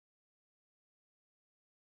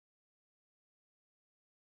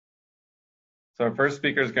So our first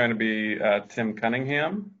speaker is going to be Tim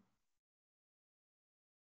Cunningham.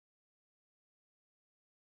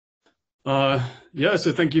 Yeah,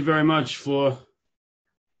 so thank you very much for,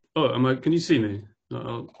 can you see me?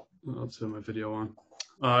 I'll turn my video on.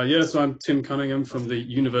 Yeah, so I'm Tim Cunningham from the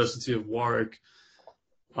University of Warwick.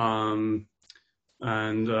 Well,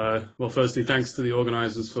 firstly, thanks to the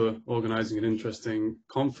organizers for organizing an interesting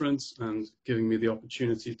conference and giving me the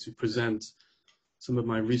opportunity to present some of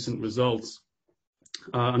my recent results.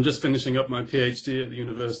 I'm just finishing up my PhD at the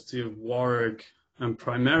University of Warwick, and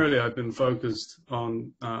primarily I've been focused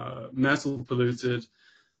on metal-polluted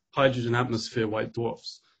hydrogen atmosphere white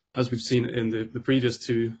dwarfs. As we've seen in the previous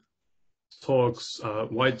two talks,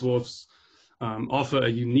 white dwarfs offer a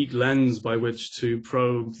unique lens by which to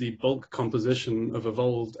probe the bulk composition of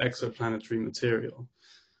evolved exoplanetary material.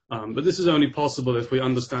 But this is only possible if we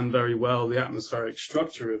understand very well the atmospheric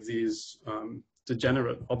structure of these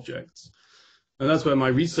degenerate objects. And that's where my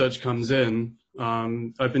research comes in.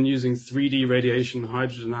 I've been using 3D radiation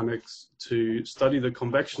hydrodynamics to study the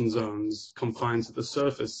convection zones confined to the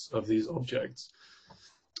surface of these objects.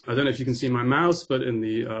 I don't know if you can see my mouse, but in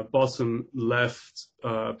the bottom left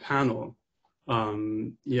panel,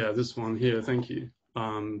 yeah, this one here, thank you.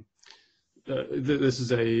 This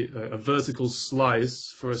is a vertical slice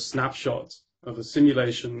for a snapshot of a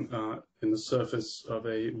simulation in the surface of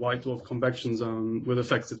a white dwarf convection zone with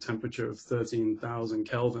effective temperature of 13,000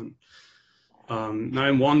 Kelvin. Now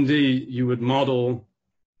in 1D, you would model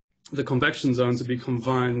the convection zone to be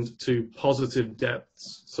confined to positive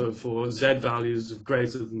depths. So for Z values of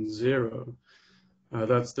greater than 0,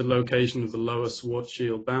 that's the location of the lower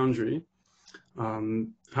Schwarzschild boundary.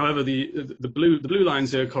 However, the blue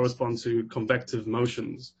lines here correspond to convective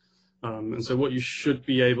motions. And so what you should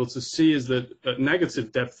be able to see is that at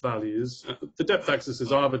negative depth values, the depth axis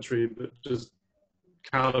is arbitrary, but just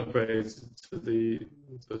calibrated to the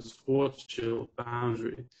Schwarzschild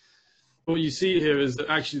boundary. What you see here is that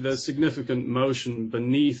actually there's significant motion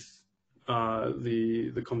beneath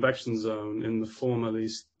the convection zone in the formerly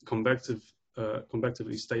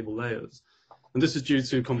convectively stable layers. And this is due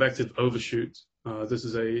to convective overshoot. This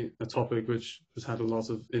is a topic which has had a lot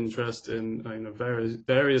of interest in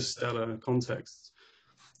various stellar contexts.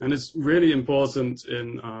 And it's really important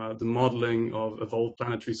in the modeling of evolved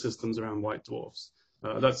planetary systems around white dwarfs.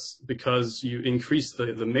 That's because you increase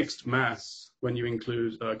the mixed mass when you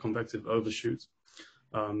include convective overshoot.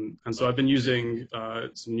 And so I've been using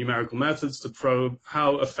some numerical methods to probe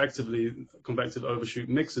how effectively convective overshoot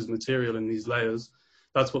mixes material in these layers.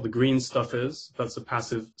 That's what the green stuff is. That's a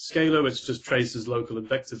passive scalar, which just traces local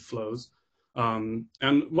advective flows. And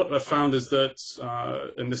what I found is that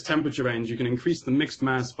in this temperature range, you can increase the mixed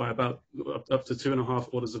mass by about up to 2.5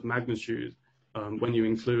 orders of magnitude when you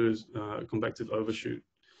include convective overshoot.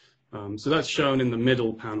 So that's shown in the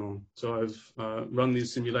middle panel. So I've run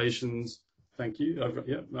these simulations. Thank you.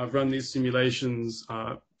 I've run these simulations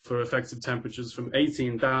for effective temperatures from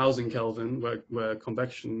 18,000 Kelvin, where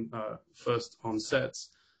convection first onsets,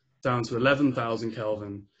 down to 11,000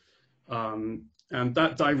 Kelvin. And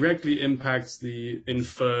that directly impacts the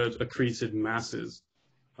inferred accreted masses.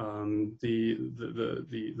 The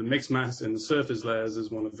mixed mass in the surface layers is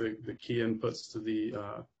one of the key inputs to the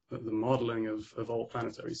modeling of all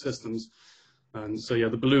planetary systems. And so, yeah,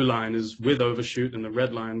 the blue line is with overshoot, and the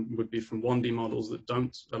red line would be from 1D models that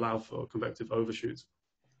don't allow for convective overshoot.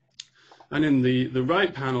 And in the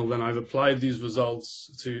right panel, then I've applied these results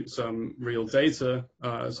to some real data.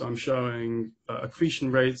 So I'm showing accretion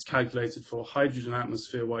rates calculated for hydrogen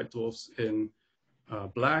atmosphere white dwarfs in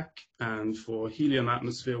black and for helium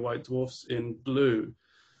atmosphere white dwarfs in blue.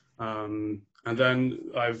 And then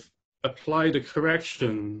I've applied a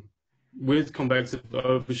correction with convective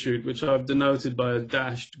overshoot, which I've denoted by a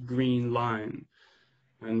dashed green line.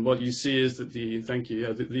 And what you see is that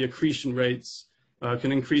the accretion rates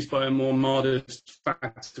can increase by a more modest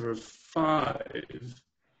factor of 5.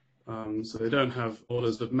 So they don't have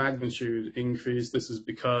orders of magnitude increase. This is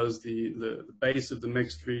because the base of the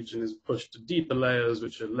mixed region is pushed to deeper layers,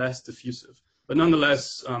 which are less diffusive. But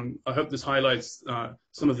nonetheless, I hope this highlights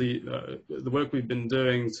some of the work we've been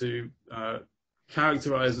doing to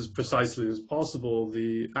characterize as precisely as possible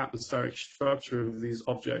the atmospheric structure of these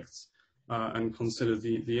objects and consider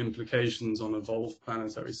the implications on evolved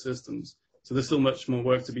planetary systems. So there's still much more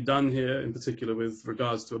work to be done here, in particular with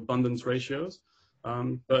regards to abundance ratios.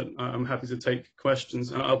 But I'm happy to take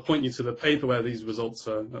questions. And I'll point you to the paper where these results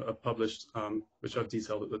are published, which I've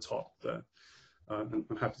detailed at the top there. And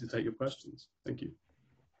I'm happy to take your questions. Thank you.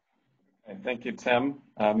 Okay, thank you, Tim.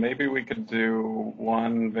 Maybe we could do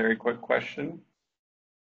one very quick question.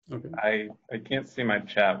 Okay. I can't see my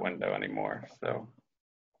chat window anymore, so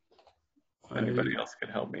if anybody else could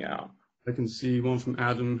help me out. I can see one from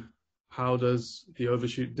Adam. How does the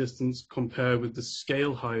overshoot distance compare with the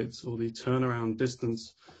scale height or the turnaround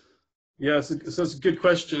distance? Yeah, so it's a good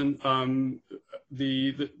question.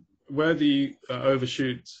 Where the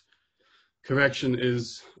overshoot correction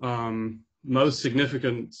is most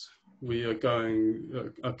significant, we are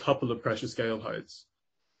going a couple of pressure scale heights.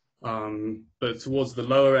 But towards the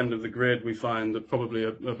lower end of the grid, we find that probably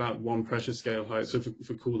about one pressure scale height. So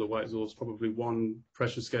for cooler white dwarfs, probably one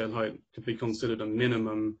pressure scale height could be considered a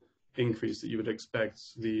minimum increase that you would expect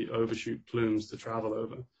the overshoot plumes to travel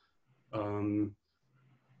over.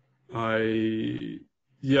 I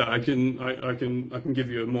can give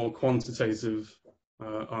you a more quantitative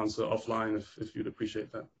answer offline if you'd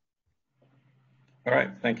appreciate that. All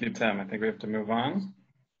right, thank you, Tim. I think we have to move on.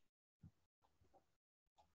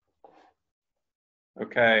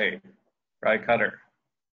 Okay, Ry Cutter.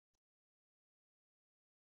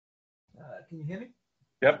 Can you hear me?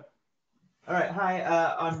 Yep. All right, hi,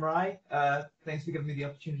 I'm Ry. Thanks for giving me the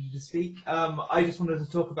opportunity to speak. I just wanted to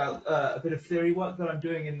talk about a bit of theory work that I'm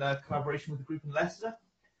doing in collaboration with a group in Leicester.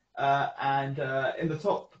 And in the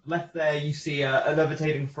top left there, you see a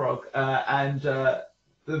levitating frog, and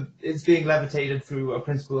it's being levitated through a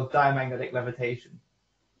principle of diamagnetic levitation.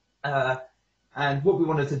 And what we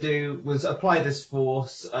wanted to do was apply this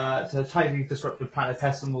force to tightly disrupted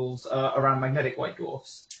planetesimals around magnetic white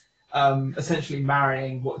dwarfs, essentially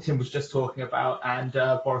marrying what Tim was just talking about and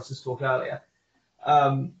Boris's talk earlier.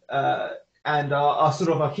 And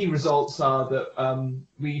our key results are that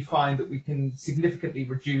we find that we can significantly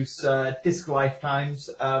reduce disk lifetimes,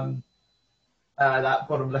 that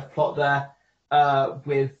bottom left plot there,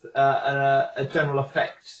 with a general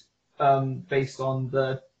effect based on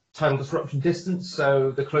the tidal disruption distance.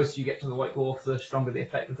 So the closer you get to the white dwarf, the stronger the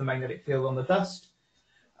effect of the magnetic field on the dust.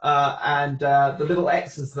 And the little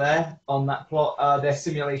X's there on that plot, they're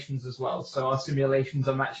simulations as well. So our simulations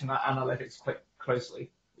are matching our analytics quite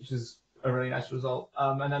closely, which is a really nice result.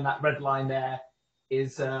 And then that red line there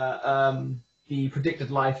is the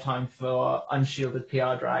predicted lifetime for unshielded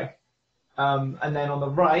PR drag. And then on the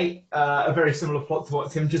right, a very similar plot to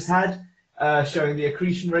what Tim just had, showing the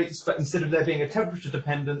accretion rates, but instead of there being a temperature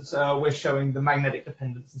dependence, we're showing the magnetic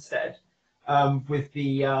dependence instead, with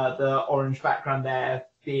the orange background there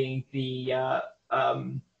being the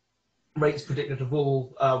rates predicted of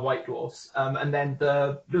all white dwarfs. And then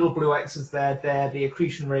the little blue X's there, they're the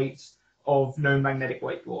accretion rates of known magnetic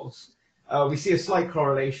white dwarfs. We see a slight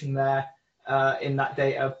correlation there in that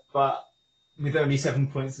data, but with only 7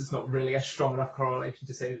 points, it's not really a strong enough correlation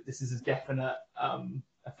to say that this is a definite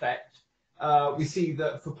effect. We see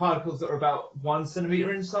that for particles that are about 1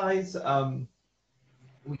 centimeter in size,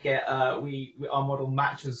 we get our model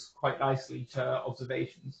matches quite nicely to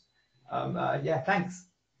observations. Yeah, thanks.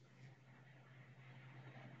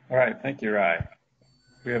 All right, thank you, Ry.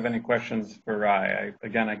 Do we have any questions for Ry?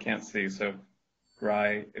 Again, I can't see, so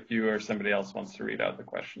Ry, if you or somebody else wants to read out the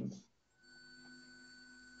questions.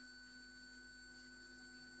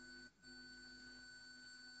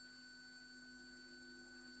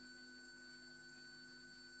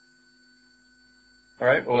 All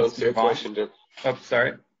right, well, let's move on. Question, Jim. Oh,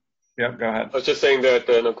 sorry. Yep, go ahead. I was just saying that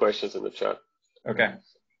there are no questions in the chat. Okay.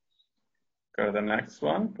 Go to the next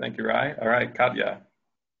one. Thank you, Ry. All right, Katja.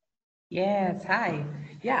 Yes, hi.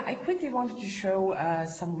 Yeah, I quickly wanted to show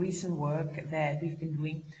some recent work that we've been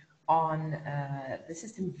doing on the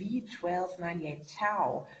system V1298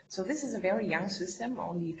 Tau. So this is a very young system,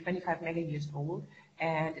 only 25 mega years old,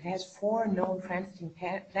 and it has 4 known transiting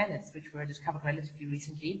planets, which were discovered relatively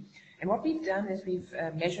recently. And what we've done is we've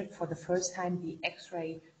measured for the first time the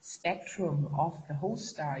X-ray spectrum of the host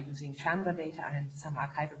star using Chandra data and some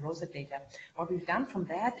archival ROSA data. What we've done from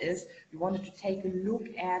that is we wanted to take a look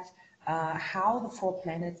at how the 4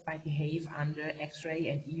 planets might behave under X-ray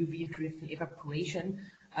and EUV-driven evaporation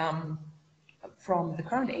from the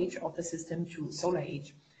current age of the system to solar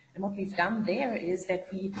age. And what we've done there is that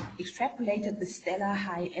we extrapolated the stellar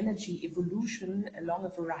high energy evolution along a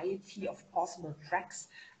variety of possible tracks,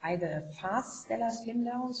 either fast stellar spin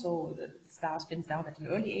down, so the star spins down at an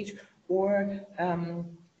early age, or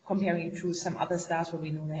comparing it to some other stars where we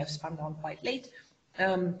know they have spun down quite late,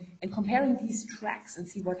 and comparing these tracks and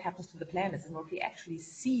see what happens to the planets. And what we actually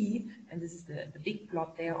see, and this is the big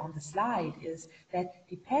plot there on the slide, is that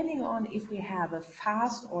depending on if we have a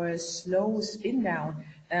fast or a slow spin down,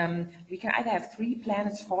 we can either have 3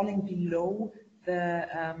 planets falling below the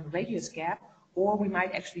radius gap, or we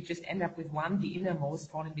might actually just end up with one, the innermost,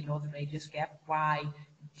 falling below the radius gap. Why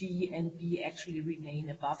D and B actually remain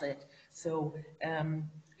above it. So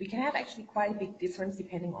we can have actually quite a big difference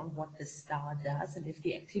depending on what the star does and if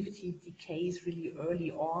the activity decays really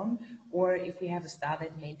early on, or if we have a star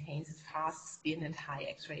that maintains its fast spin and high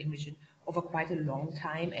X-ray emission over quite a long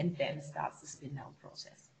time and then starts the spin down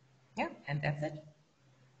process. Yeah, and that's it.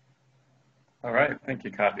 All right, thank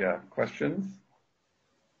you, Katja. Questions?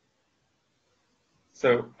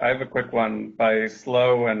 So I have a quick one. By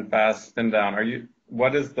slow and fast spin down,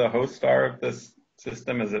 what is the host star of this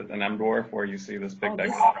system? Is it an M dwarf where you see this big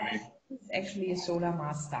dichotomy? This is actually a solar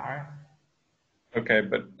mass star. Okay,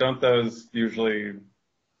 but don't those usually,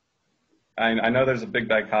 I know there's a big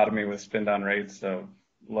dichotomy with spin down rates of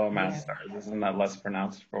low mass stars. Isn't that less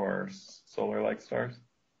pronounced for solar-like stars?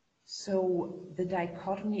 So the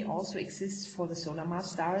dichotomy also exists for the solar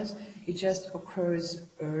mass stars. It just occurs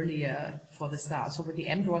earlier for the stars. So with the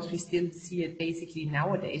M dwarfs, we still see it basically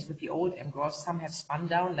nowadays with the old M dwarfs. Some have spun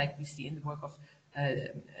down, like we see in the work of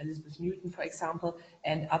Elizabeth Newton, for example,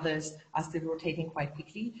 and others are still rotating quite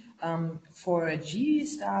quickly. For G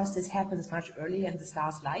stars, this happens much earlier in the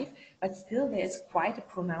star's life, but still there's quite a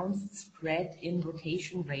pronounced spread in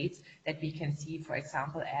rotation rates that we can see, for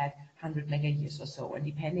example, at 100 mega years or so. And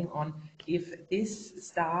depending on if this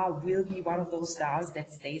star will be one of those stars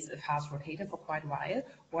that stays a fast rotator for quite a while,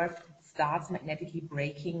 or if it starts magnetically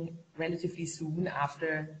braking relatively soon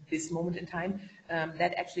after this moment in time,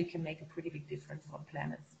 that actually can make a pretty big difference on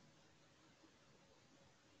planets.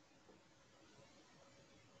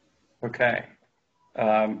 Okay.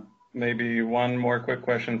 Maybe one more quick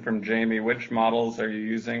question from Jamie. Which models are you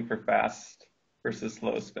using for fast versus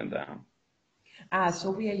slow spin down?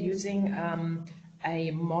 So we are using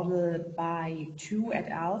a model by Tu et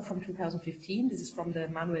al. From 2015. This is from the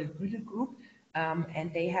Manuel Güdel group.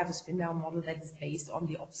 And they have a spin down model that is based on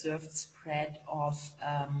the observed spread of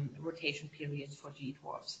rotation periods for G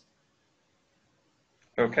dwarfs.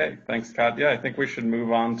 Okay, thanks, Katja. I think we should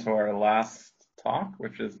move on to our last talk,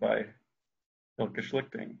 which is by Hilke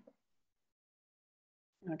Schlichting.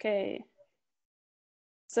 Okay.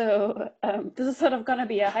 So this is sort of going to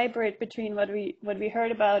be a hybrid between what we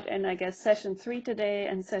heard about in, I guess, session 3 today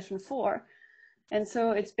and session 4. And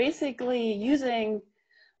so it's basically using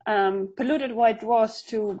polluted white dwarfs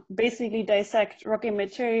to basically dissect rocky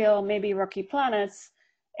material, maybe rocky planets,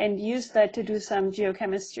 and use that to do some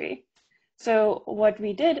geochemistry. So what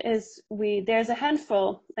we did is there's a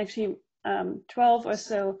handful, actually 12 or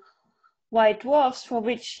so white dwarfs for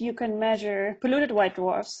which you can measure polluted white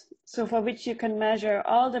dwarfs. So for which you can measure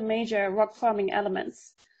all the major rock forming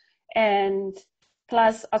elements and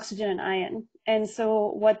plus oxygen and iron. And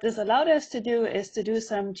so what this allowed us to do is to do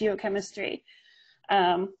some geochemistry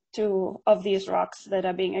of these rocks that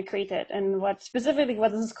are being accreted. And specifically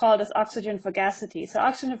what this is called is oxygen fugacity. So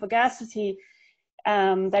oxygen fugacity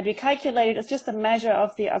that we calculated is just a measure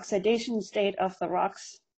of the oxidation state of the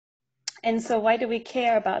rocks. And so why do we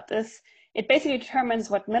care about this? It basically determines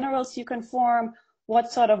what minerals you can form, what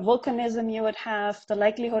sort of volcanism you would have, the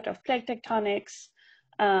likelihood of plate tectonics,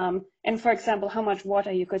 and for example, how much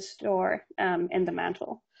water you could store in the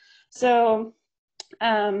mantle. So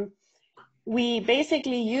we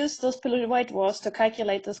basically use those polluted white dwarfs to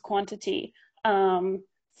calculate this quantity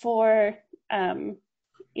for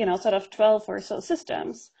sort of 12 or so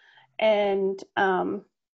systems. And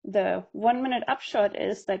the 1 minute upshot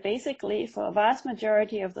is that basically for a vast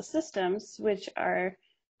majority of the systems, which are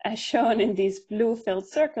as shown in these blue filled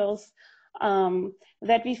circles,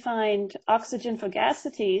 that we find oxygen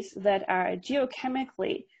fugacities that are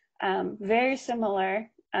geochemically very similar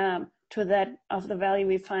to that of the value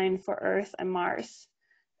we find for Earth and Mars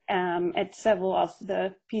at several of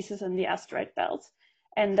the pieces in the asteroid belt.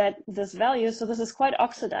 And that this value, so this is quite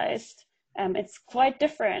oxidized. It's quite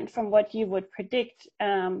different from what you would predict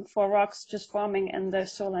for rocks just forming in the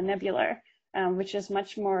solar nebula, which is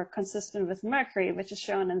much more consistent with Mercury, which is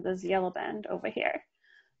shown in this yellow band over here.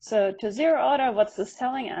 So to zero order, what's this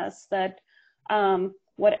telling us? That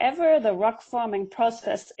whatever the rock forming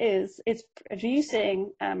process is, it's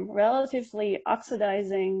producing relatively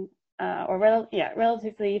oxidizing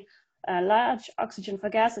relatively large oxygen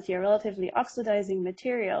fugacity, or relatively oxidizing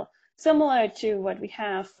material, similar to what we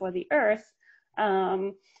have for the Earth,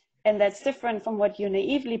 and that's different from what you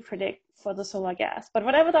naively predict for the solar gas. But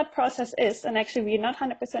whatever that process is, and actually we're not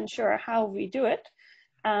 100% sure how we do it,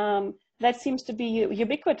 that seems to be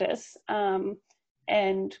ubiquitous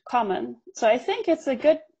and common. So I think it's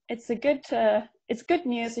good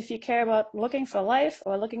news if you care about looking for life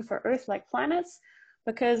or looking for Earth-like planets,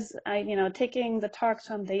 because taking the talks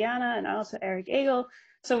from Diana and also Eric Egel,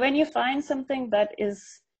 so when you find something that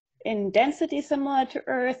is in density similar to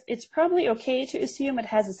Earth. It's probably okay to assume it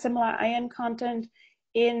has a similar ion content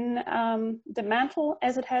in the mantle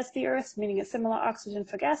as it has the Earth, meaning a similar oxygen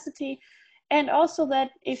fugacity. And also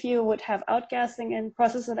that if you would have outgassing in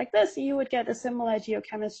processes like this, you would get a similar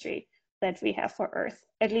geochemistry that we have for Earth,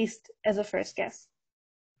 at least as a first guess.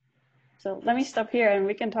 So let me stop here and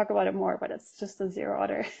we can talk about it more, but it's just a zero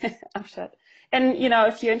order upshot. And you know,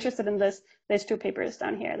 if you're interested in this, there's 2 papers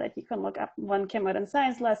down here that you can look up. One came out in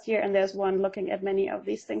Science last year, and there's one looking at many of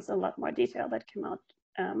these things in a lot more detail that came out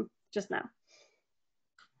just now.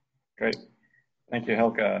 Great. Thank you,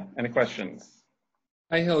 Hilke. Any questions?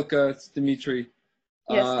 Hi, Hilke. It's Dimitri.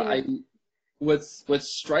 Yes,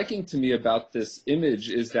 what's striking to me about this image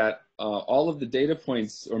is that all of the data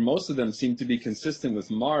points, or most of them, seem to be consistent with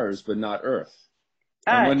Mars, but not Earth.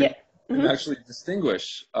 I'm wondering if you can actually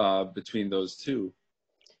distinguish between those two.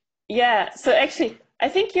 Yeah, so actually, I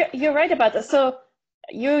think you're right about this. So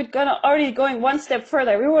you're already going one step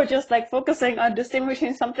further. We were just like focusing on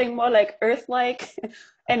distinguishing something more like Earth-like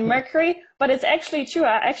and Mercury, but it's actually true.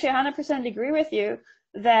 I actually 100% agree with you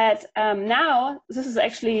that now, this is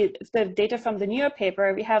actually the data from the newer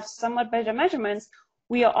paper, we have somewhat better measurements.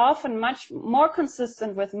 We are often much more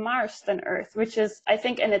consistent with Mars than Earth, which is, I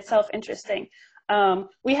think, in itself interesting.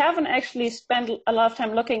 We haven't actually spent a lot of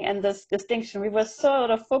time looking at this distinction. We were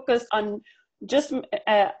sort of focused on just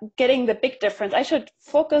getting the big difference. I should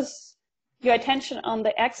focus your attention on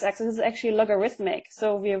the x-axis. This is actually logarithmic.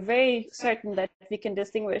 So we are very certain that we can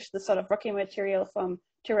distinguish the sort of rocky material from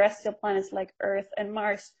terrestrial planets like Earth and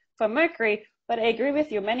Mars from Mercury. But I agree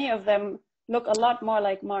with you, many of them look a lot more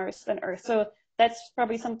like Mars than Earth. So that's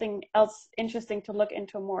probably something else interesting to look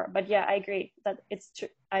into more. But yeah, I agree that it's true.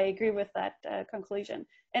 I agree with that conclusion.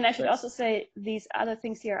 And I should also say these other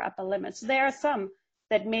things here are upper limits. There are some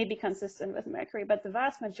that may be consistent with Mercury, but the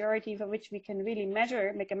vast majority for which we can really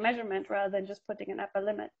measure, make a measurement rather than just putting an upper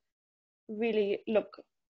limit, really look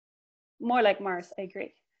more like Mars. I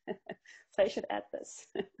agree. So I should add this.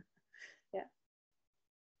 Yeah.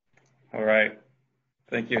 All right.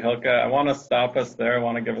 Thank you, Hilke. I want to stop us there. I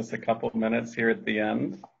want to give us a couple of minutes here at the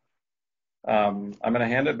end. I'm going to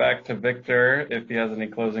hand it back to Victor if he has any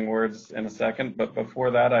closing words in a second. But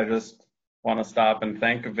before that, I just want to stop and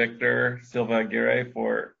thank Victor Silva Aguirre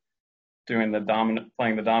for playing the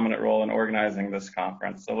dominant role in organizing this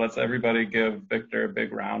conference. So let's everybody give Victor a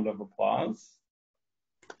big round of applause.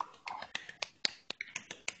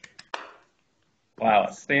 Wow,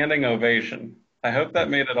 a standing ovation. I hope that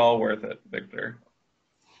made it all worth it, Victor.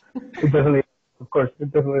 It definitely, of course,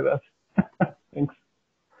 it definitely does. Thanks.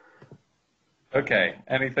 Okay,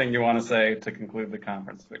 anything you want to say to conclude the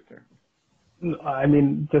conference, Victor? I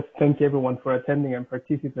mean, just thank everyone for attending and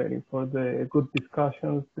participating, for the good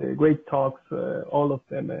discussions, the great talks, all of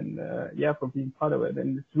them, and yeah, for being part of it.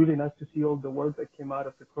 And it's really nice to see all the work that came out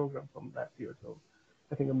of the program from last year. So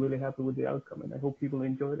I think I'm really happy with the outcome, and I hope people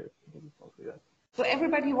enjoyed it. So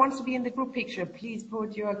everybody who wants to be in the group picture, please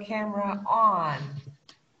put your camera on.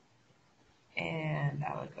 And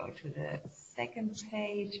I will go to the second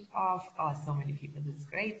page of, oh, so many people, this is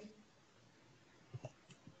great.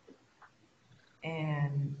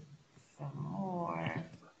 And some more.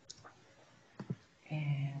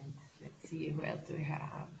 And let's see, who else do we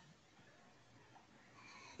have?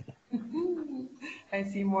 I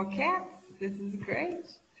see more cats. This is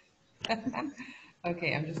great.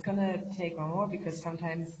 Okay, I'm just gonna take one more because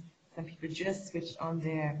sometimes some people just switch on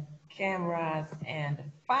their cameras. And the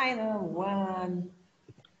final one.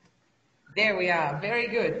 There we are. Very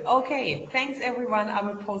good. Okay, thanks everyone. I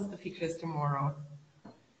will post the pictures tomorrow.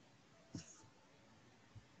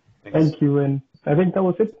 Thank you, and I think that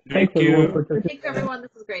was it. Thank you. Thanks everyone.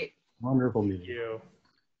 This was great. Wonderful meeting you.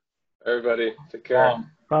 Everybody, take care.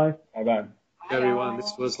 Bye. Bye-bye. Everyone,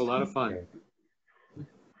 this was a lot of fun.